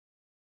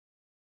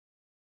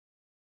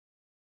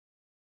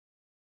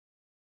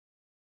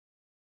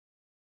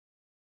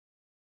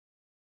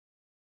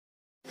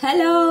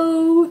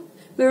Hello!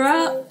 We're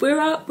up.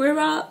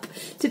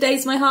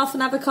 Today's my half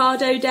an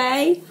avocado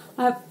day.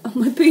 I have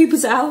my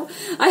boobs out.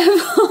 I have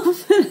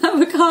half an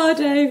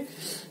avocado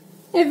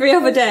every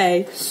other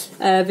day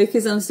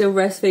because I'm still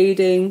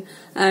breastfeeding.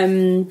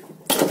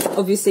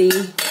 Obviously,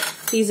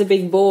 he's a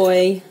big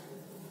boy.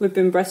 We've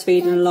been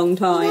breastfeeding a long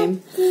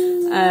time,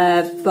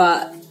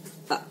 but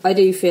I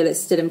do feel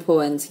it's still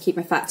important to keep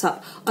my fat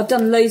up. I've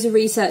done loads of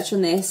research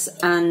on this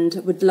and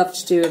would love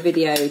to do a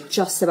video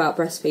just about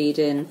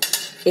breastfeeding.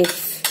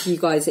 If you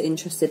guys are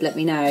interested, let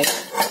me know.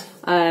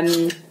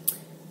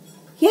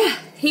 Yeah,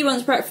 he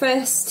wants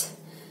breakfast.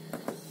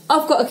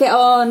 I've got to get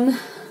on.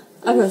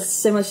 I've got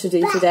so much to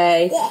do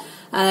today.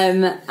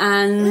 And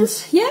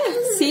yeah,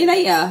 see you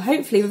later.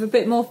 Hopefully with a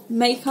bit more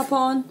makeup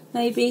on,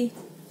 maybe.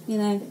 You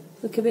know,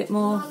 look a bit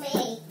more.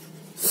 Mommy.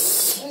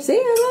 See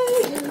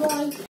you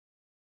later.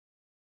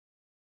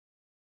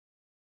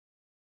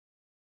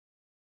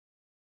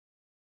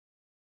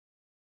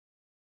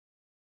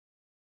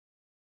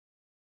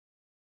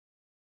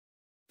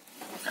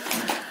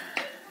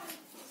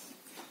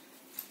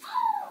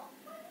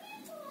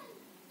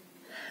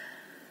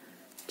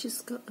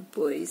 Just got the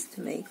boys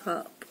to make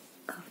up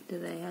after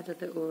they had a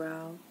little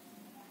row.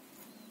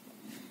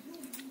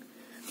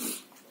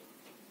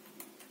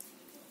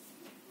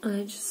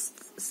 I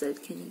just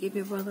said, can you give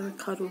your brother a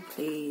cuddle,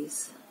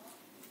 please?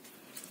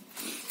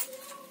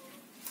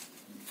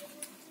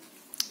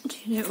 Do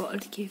you know what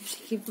I'd give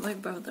to give my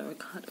brother a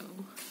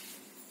cuddle?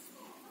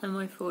 And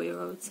my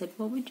 4-year-old said,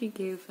 what would you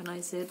give? And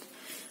I said,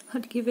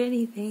 I'd give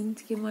anything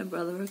to give my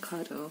brother a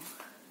cuddle.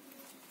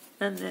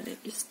 And then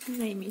it just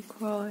made me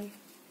cry.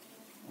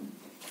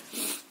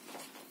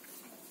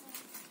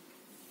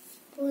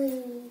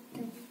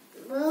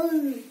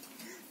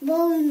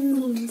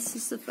 This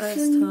is the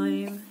first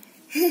time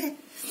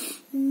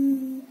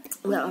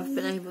that I've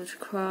been able to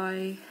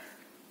cry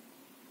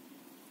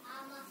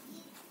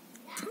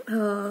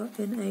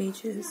in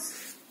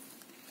ages.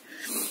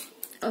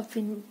 I've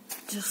been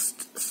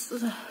just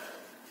sort of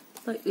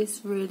like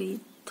this really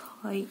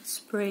tight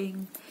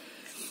spring.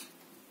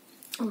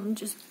 I'm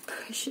just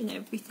pushing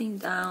everything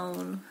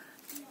down.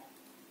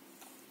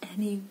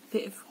 Any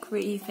bit of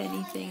grief,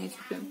 anything, I've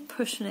just been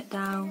pushing it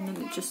down, and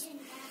it just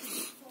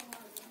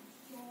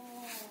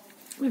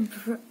been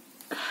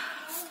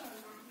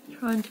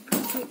trying to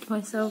protect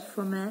myself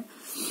from it,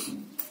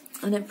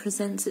 and it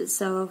presents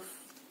itself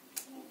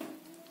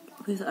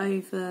with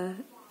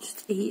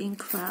just eating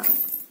crap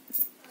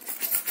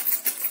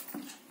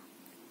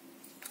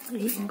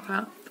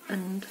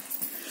and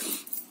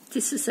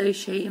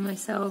disassociating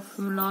myself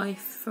from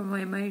life, from my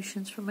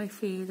emotions, from my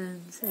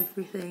feelings,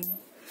 everything.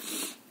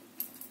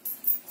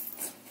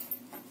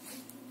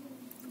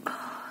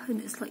 And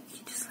it's like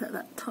you just let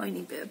that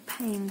tiny bit of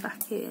pain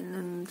back in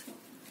and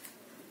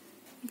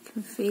you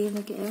can feel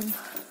again.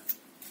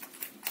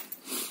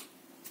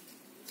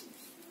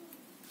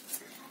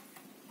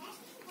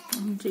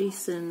 And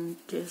Jason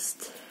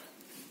just,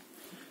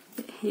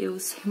 it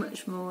heals so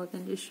much more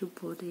than just your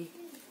body.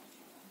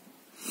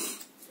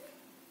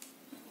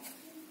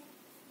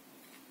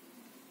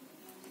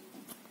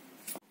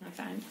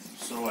 Thanks.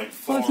 So like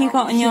what have you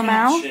got in your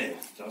mouth?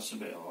 That's a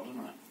bit odd,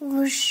 isn't it?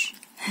 Whoosh.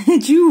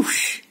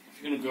 Juice.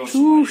 If you're going to go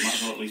somewhere, you might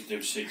as well at least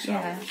do 6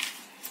 hours.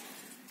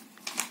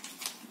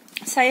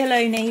 Say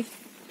hello, Neve.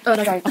 Oh,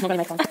 no, don't. I'm not going to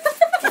make one.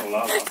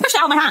 Push it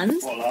out of my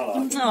hands. What la.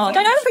 Oh,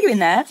 don't put you in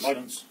there.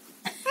 Guidance.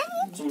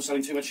 Someone's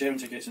selling too much sharing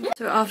tickets.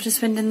 So after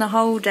spending the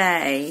whole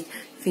day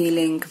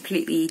feeling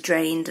completely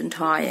drained and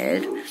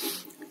tired,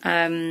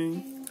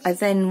 I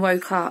then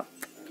woke up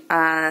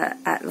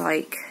at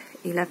like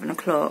 11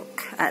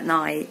 o'clock at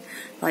night,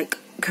 like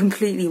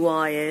completely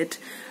wired,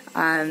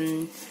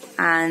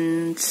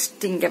 and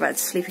didn't get back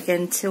to sleep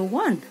again till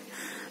 1.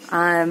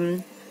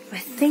 I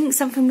think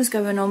something was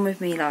going on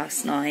with me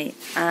last night.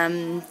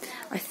 I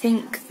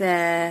think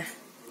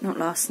not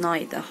last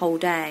night, the whole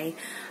day.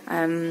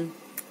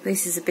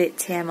 This is a bit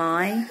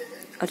TMI.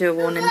 I'll do a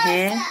warning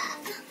here.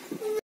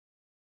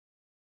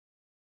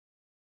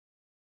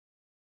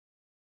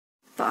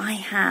 But I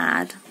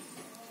had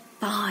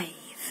 5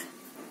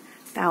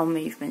 bowel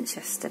movements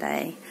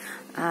yesterday.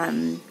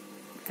 Very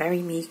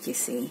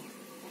mucusy,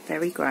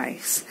 very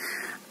gross.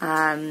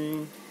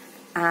 And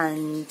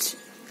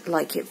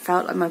like it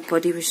felt like my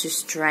body was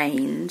just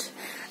drained.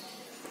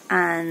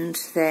 And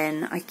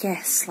then I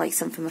guess like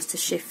something must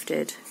have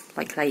shifted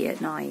like late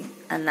at night,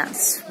 and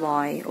that's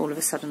why all of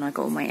a sudden I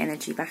got all my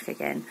energy back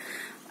again.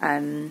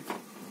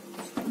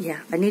 Yeah,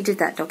 I needed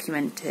that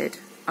documented.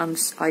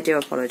 I do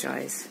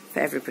apologise for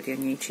everybody on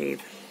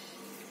YouTube.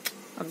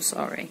 I'm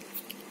sorry.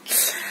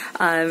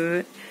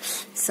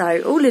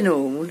 So all in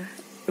all,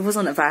 it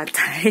wasn't a bad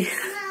day.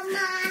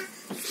 Mama.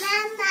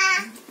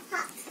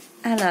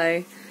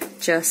 Hello.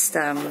 Just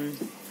a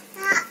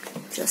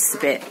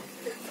bit.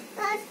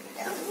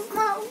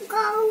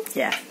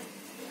 Yeah.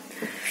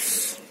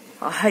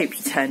 I hope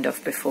you turned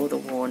off before the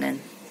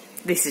warning.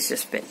 This is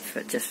just a bit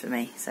just for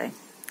me. So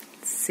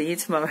see you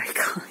tomorrow,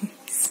 guys.